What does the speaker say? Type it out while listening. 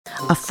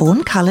a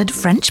fawn-coloured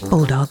French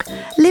Bulldog,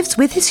 lives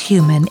with his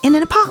human in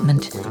an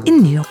apartment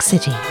in New York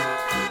City.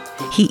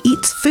 He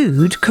eats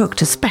food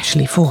cooked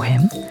especially for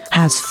him,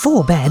 has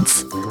 4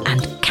 beds,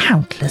 and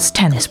countless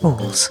tennis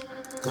balls.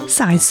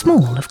 Size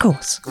small, of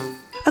course.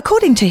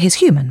 According to his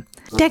human,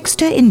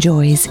 Dexter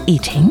enjoys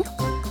eating,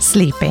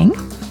 sleeping,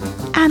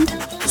 and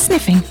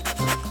sniffing.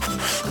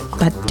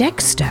 But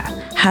Dexter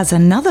has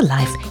another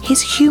life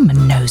his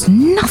human knows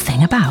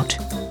nothing about.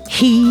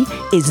 He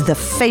is the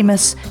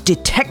famous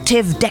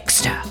Detective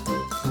Dexter.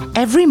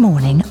 Every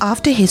morning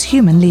after his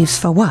human leaves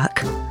for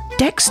work,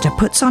 Dexter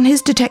puts on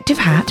his detective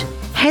hat,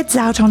 heads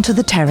out onto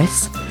the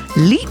terrace,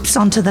 leaps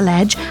onto the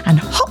ledge, and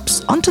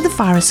hops onto the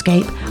fire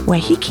escape where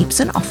he keeps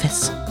an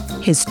office.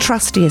 His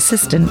trusty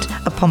assistant,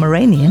 a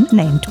Pomeranian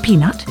named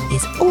Peanut,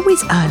 is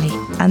always early,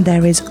 and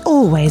there is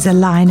always a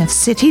line of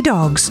city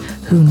dogs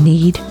who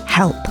need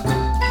help.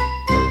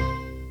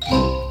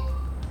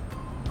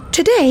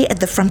 Today, at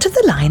the front of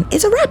the line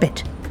is a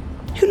rabbit,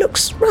 who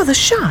looks rather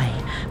shy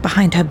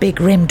behind her big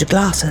rimmed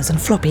glasses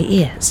and floppy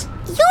ears.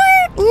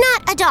 You're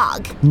not a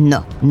dog.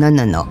 No.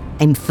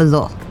 I'm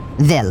Flo.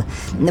 Well,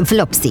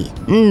 Flopsy,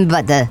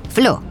 but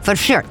Flo for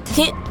short.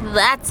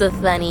 That's a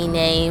funny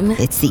name.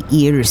 It's the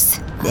ears.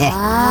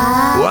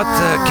 What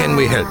can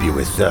we help you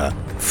with,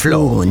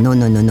 Flo? Oh, no,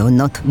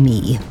 not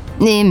me.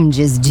 I'm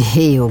just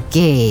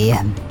okay.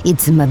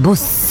 It's my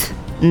boss,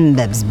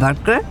 Babs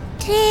Barker.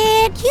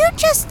 Did you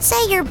just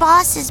say your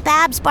boss is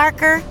Babs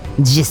Barker?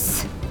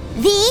 Just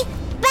The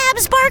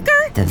Babs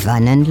Barker? the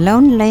one and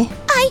lonely.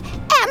 I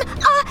am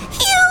a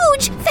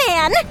huge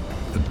fan.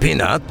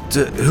 Peanut,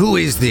 who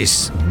is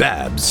this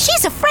Babs?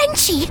 She's a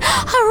Frenchie,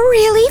 a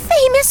really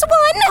famous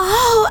one.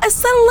 Oh, a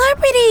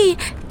celebrity!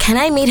 Can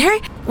I meet her?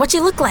 What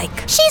you look like?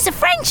 She's a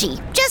Frenchie,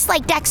 just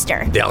like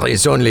Dexter. There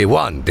is only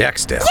one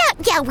Dexter.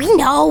 Yeah, we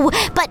know.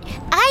 But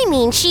I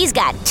mean, she's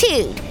got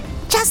 2,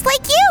 just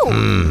like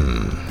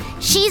you.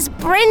 She's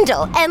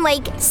brindle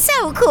and,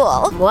 so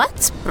cool.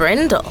 What's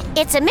brindle?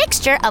 It's a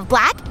mixture of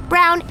black,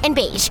 brown, and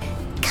beige.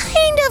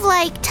 Kind of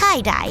like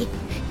tie-dye.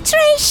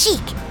 Très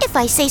chic, if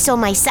I say so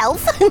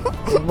myself.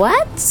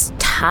 What's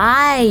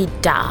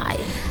tie-dye?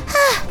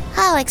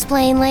 I'll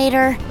explain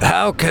later.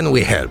 How can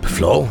we help,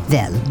 Flo?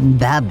 Well,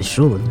 Bab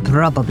should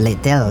probably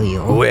tell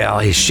you.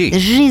 Where is she?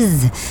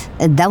 She's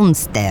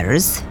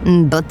downstairs,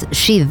 but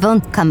she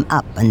won't come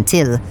up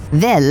until,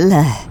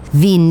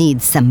 we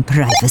need some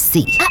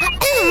privacy.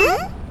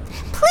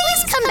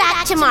 Please come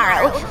back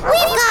tomorrow.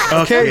 We've got...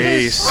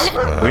 Okay,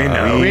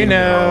 we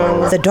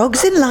know. The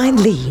dogs in line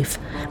leave,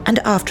 and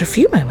after a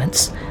few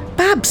moments,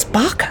 Babs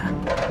Barker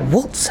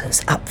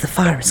waltzes up the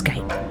fire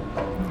escape.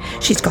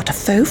 She's got a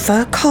faux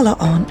fur collar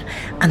on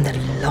and the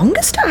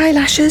longest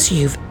eyelashes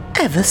you've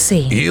ever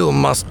seen. You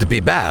must be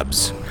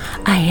Babs.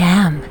 I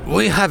am.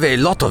 We have a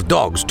lot of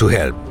dogs to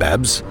help,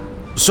 Babs.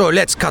 So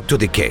let's cut to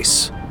the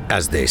case,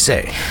 as they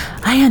say.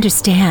 I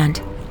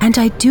understand, and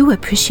I do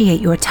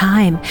appreciate your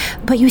time.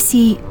 But you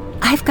see,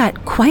 I've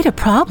got quite a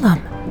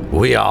problem.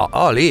 We are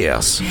all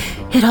ears.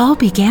 It all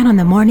began on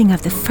the morning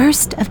of the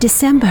 1st of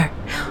December.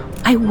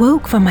 I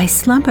woke from my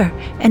slumber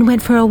and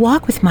went for a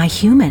walk with my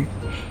human.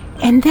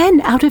 And then,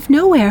 out of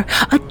nowhere,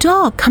 a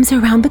dog comes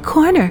around the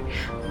corner.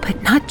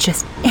 But not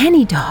just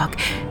any dog.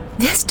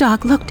 This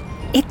dog looked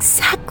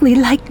exactly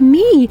like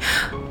me.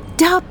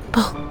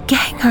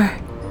 Doppelganger.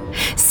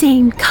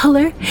 Same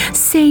color,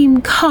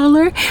 same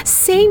collar,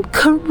 same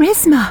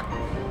charisma.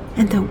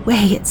 And the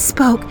way it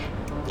spoke,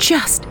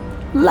 just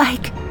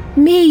like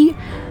me.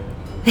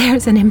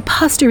 There's an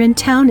imposter in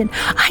town and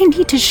I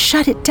need to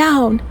shut it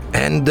down.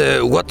 And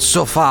what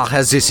so far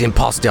has this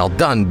imposter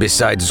done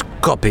besides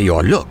copy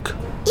your look?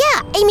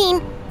 Yeah, I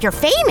mean, you're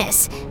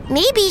famous.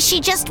 Maybe she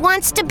just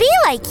wants to be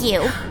like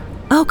you.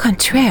 Au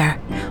contraire.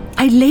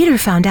 I later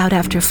found out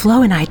after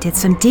Flo and I did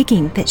some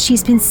digging that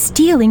she's been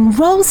stealing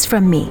roles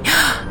from me,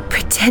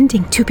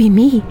 pretending to be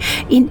me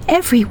in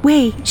every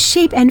way,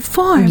 shape, and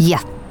form.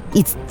 Yeah,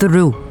 it's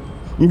true.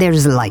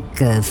 There's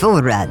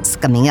 4 ads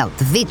coming out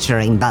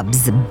featuring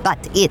Babs, but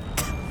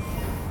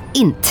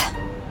ain't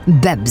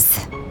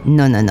Babs.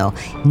 No.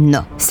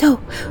 So,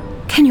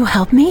 can you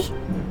help me?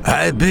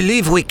 I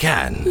believe we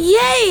can.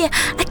 Yay!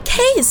 A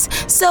case!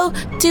 So,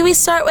 do we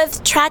start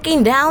with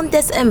tracking down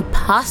this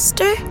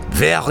imposter?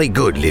 Very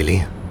good,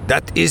 Lily.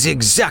 That is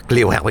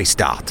exactly where we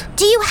start.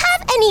 Do you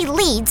have any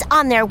leads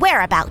on their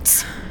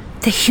whereabouts?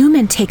 The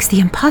human takes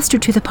the imposter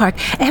to the park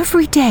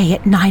every day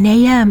at 9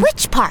 a.m.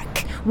 Which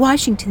park?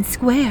 Washington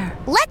Square.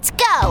 Let's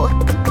go!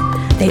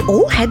 They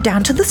all head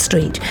down to the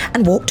street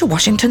and walk to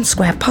Washington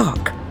Square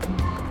Park.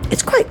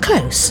 It's quite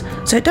close,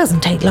 so it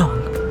doesn't take long.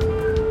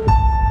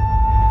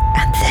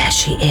 And there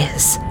she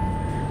is,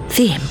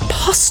 the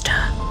imposter.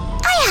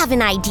 I have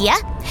an idea.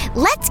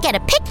 Let's get a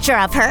picture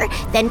of her,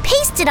 then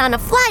paste it on a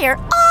flyer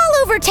all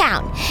over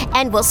town.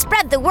 And we'll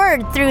spread the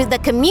word through the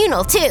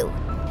communal, too.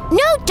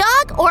 No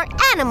dog or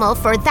animal,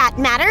 for that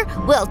matter,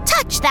 will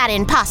touch that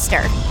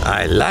imposter.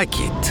 I like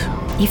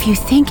it. If you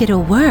think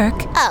it'll work.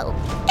 Oh,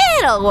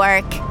 it'll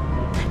work.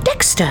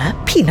 Dexter,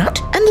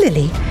 Peanut and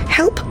Lily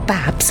help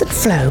Babs and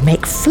Flo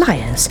make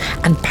flyers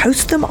and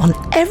post them on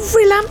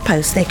every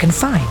lamppost they can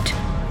find.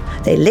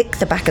 They lick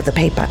the back of the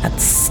paper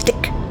and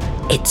stick.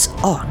 It's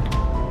on.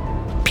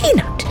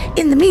 Peanut,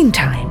 in the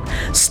meantime,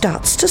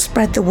 starts to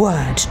spread the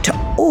word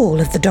to all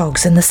of the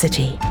dogs in the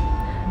city.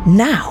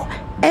 Now,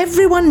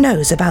 everyone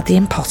knows about the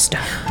imposter.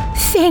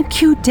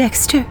 Thank you,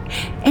 Dexter.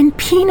 And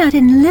Peanut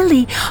and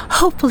Lily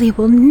hopefully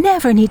will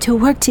never need to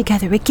work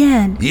together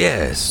again.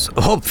 Yes,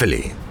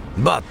 hopefully.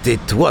 But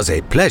it was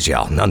a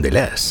pleasure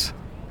nonetheless.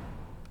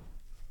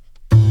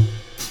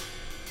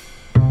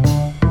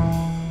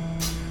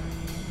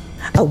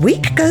 A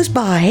week goes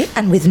by,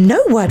 and with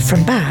no word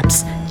from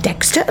Babs,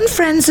 Dexter and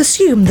friends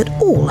assume that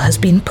all has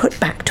been put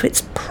back to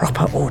its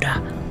proper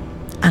order.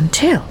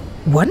 Until,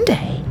 one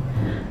day,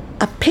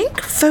 a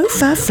pink faux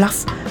fur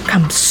fluff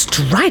comes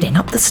striding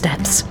up the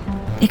steps.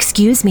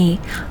 Excuse me,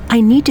 I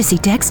need to see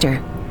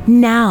Dexter.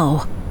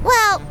 Now.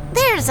 Well,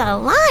 there's a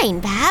line,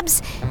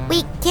 Babs.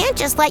 We can't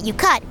just let you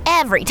cut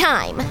every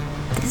time.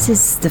 This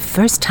is the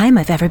first time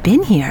I've ever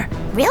been here.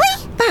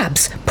 Really?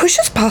 Babs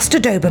pushes past a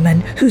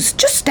Doberman who's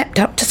just stepped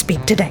up to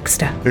speak to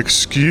Dexter.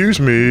 Excuse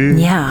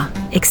me. Yeah,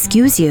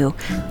 excuse you.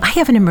 I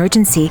have an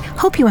emergency.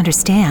 Hope you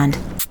understand.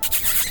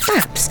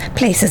 Babs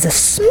places a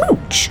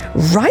smooch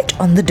right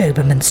on the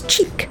Doberman's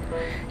cheek,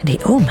 and he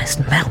almost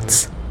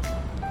melts.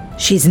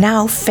 She's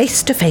now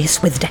face to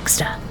face with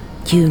Dexter.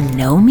 You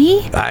know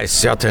me? I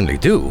certainly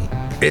do.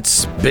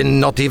 It's been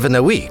not even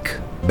a week.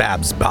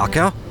 Babs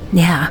Barker?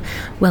 Yeah,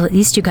 well, at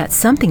least you got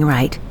something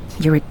right.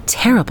 You're a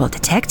terrible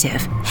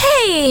detective.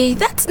 Hey,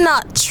 that's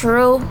not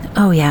true.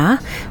 Oh, yeah?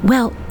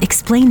 Well,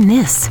 explain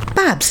this.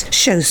 Babs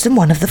shows them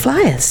one of the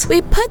flyers.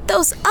 We put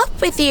those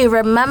up with you,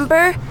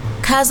 remember?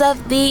 'Cause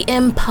of the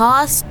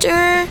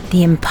imposter.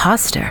 The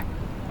imposter.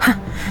 Huh.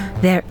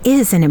 There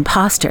is an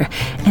imposter,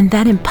 and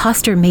that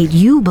imposter made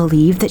you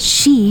believe that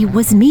she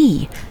was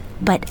me.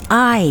 But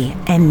I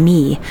am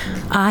me.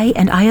 I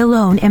and I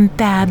alone am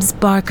Babs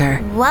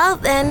Barker. Well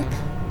then,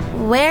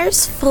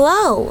 where's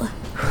Flo?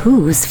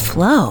 Who's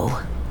Flo?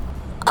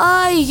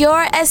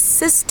 Your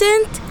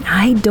assistant?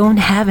 I don't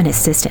have an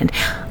assistant.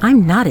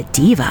 I'm not a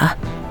diva.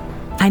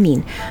 I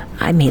mean,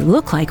 I may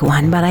look like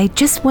one, but I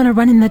just want to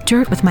run in the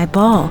dirt with my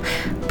ball.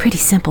 Pretty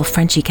simple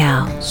Frenchy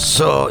gal.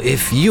 So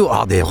if you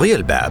are the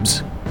real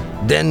Babs,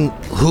 then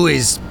who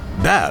is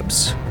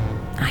Babs?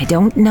 I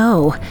don't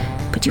know,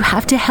 but you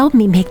have to help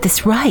me make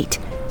this right.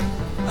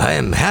 I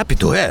am happy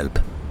to help.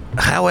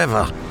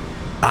 However,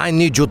 I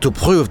need you to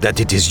prove that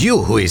it is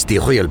you who is the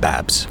real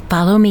Babs.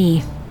 Follow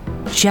me.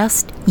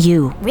 Just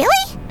you. Really?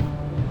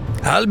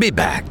 I'll be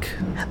back.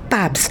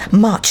 Babs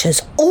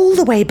marches all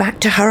the way back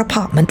to her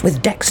apartment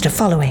with Dexter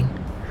following.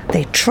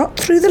 They trot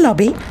through the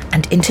lobby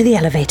and into the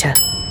elevator.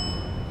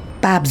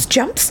 Babs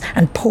jumps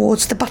and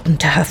paws the button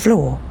to her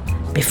floor.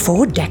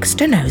 Before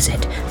Dexter knows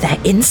it, they're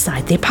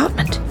inside the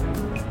apartment.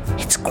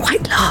 It's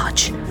quite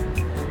large.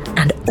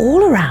 And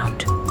all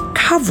around,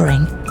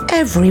 covering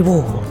every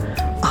wall,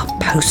 are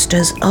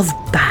posters of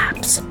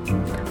Babs.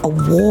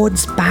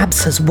 Awards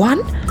Babs has won,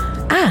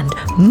 and,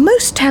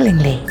 most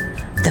tellingly,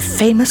 the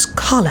famous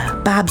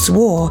collar Babs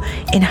wore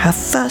in her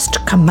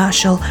first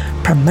commercial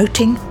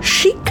promoting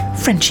chic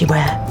Frenchy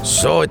wear.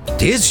 So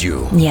it is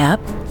you. Yep.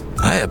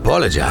 I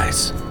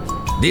apologize.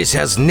 This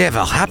has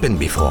never happened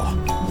before.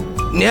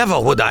 Never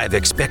would I have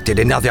expected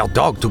another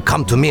dog to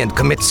come to me and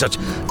commit such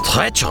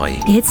treachery.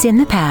 It's in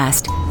the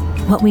past.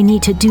 What we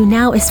need to do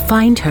now is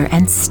find her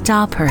and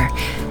stop her.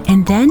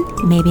 And then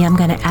maybe I'm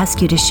going to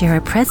ask you to share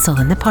a pretzel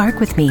in the park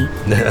with me.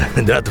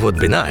 That would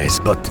be nice,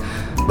 but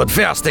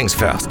first things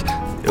first.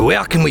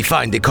 Where can we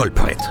find the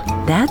culprit?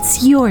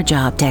 That's your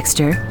job,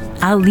 Dexter.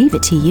 I'll leave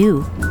it to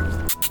you.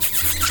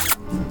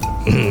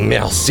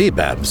 Merci,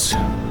 Babs.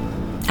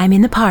 I'm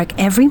in the park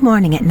every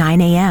morning at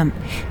 9 a.m.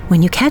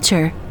 When you catch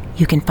her,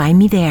 you can find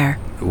me there.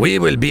 We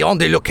will be on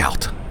the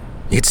lookout.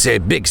 It's a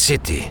big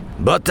city,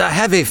 but I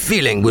have a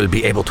feeling we'll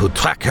be able to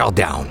track her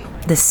down.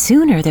 The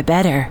sooner the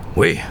better.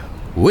 Oui.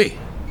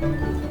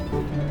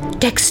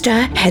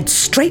 Dexter heads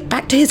straight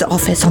back to his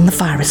office on the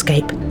fire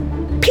escape.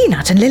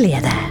 Peanut and Lily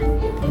are there.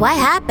 What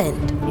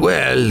happened?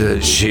 Well,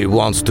 she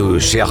wants to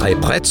share a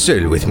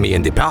pretzel with me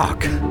in the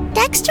park.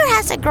 Dexter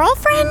has a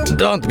girlfriend?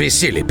 Don't be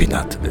silly,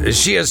 Peanut.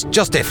 She is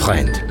just a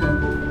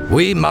friend.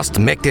 We must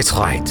make this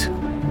right.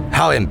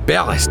 How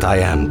embarrassed I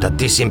am that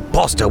this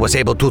imposter was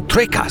able to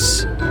trick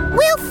us.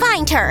 We'll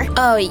find her.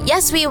 Oh,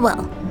 yes we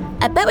will.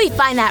 I bet we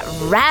find that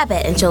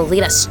rabbit and she'll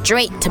lead us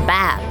straight to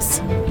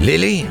Babs.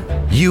 Lily,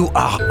 you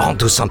are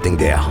onto something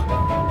there.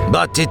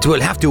 But it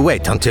will have to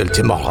wait until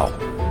tomorrow.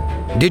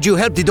 Did you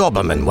help the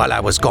Doberman while I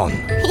was gone?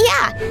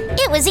 Yeah,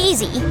 it was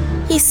easy.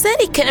 He said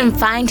he couldn't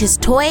find his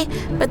toy,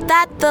 but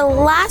that the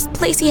last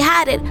place he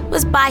had it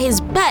was by his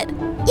bed.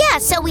 Yeah,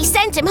 so we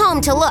sent him home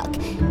to look.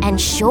 And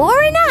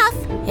sure enough,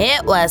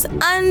 it was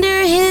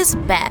under his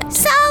bed.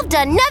 Solved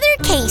another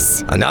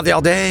case. Another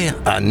day,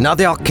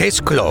 another case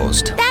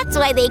closed. That's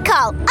why they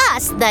call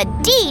us the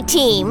D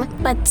team.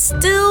 But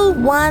still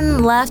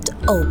one left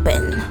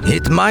open.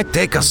 It might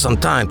take us some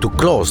time to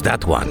close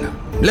that one.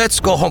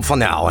 Let's go home for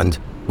now, and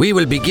we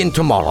will begin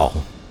tomorrow.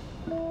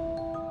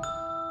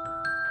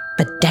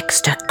 But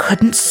Dexter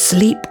couldn't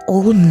sleep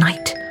all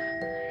night.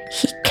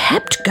 He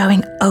kept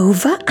going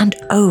over and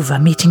over,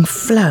 meeting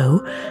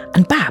Flo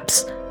and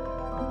Babs.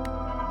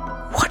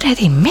 What had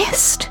he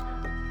missed?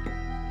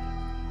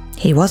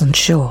 He wasn't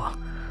sure,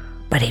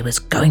 but he was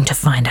going to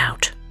find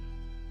out.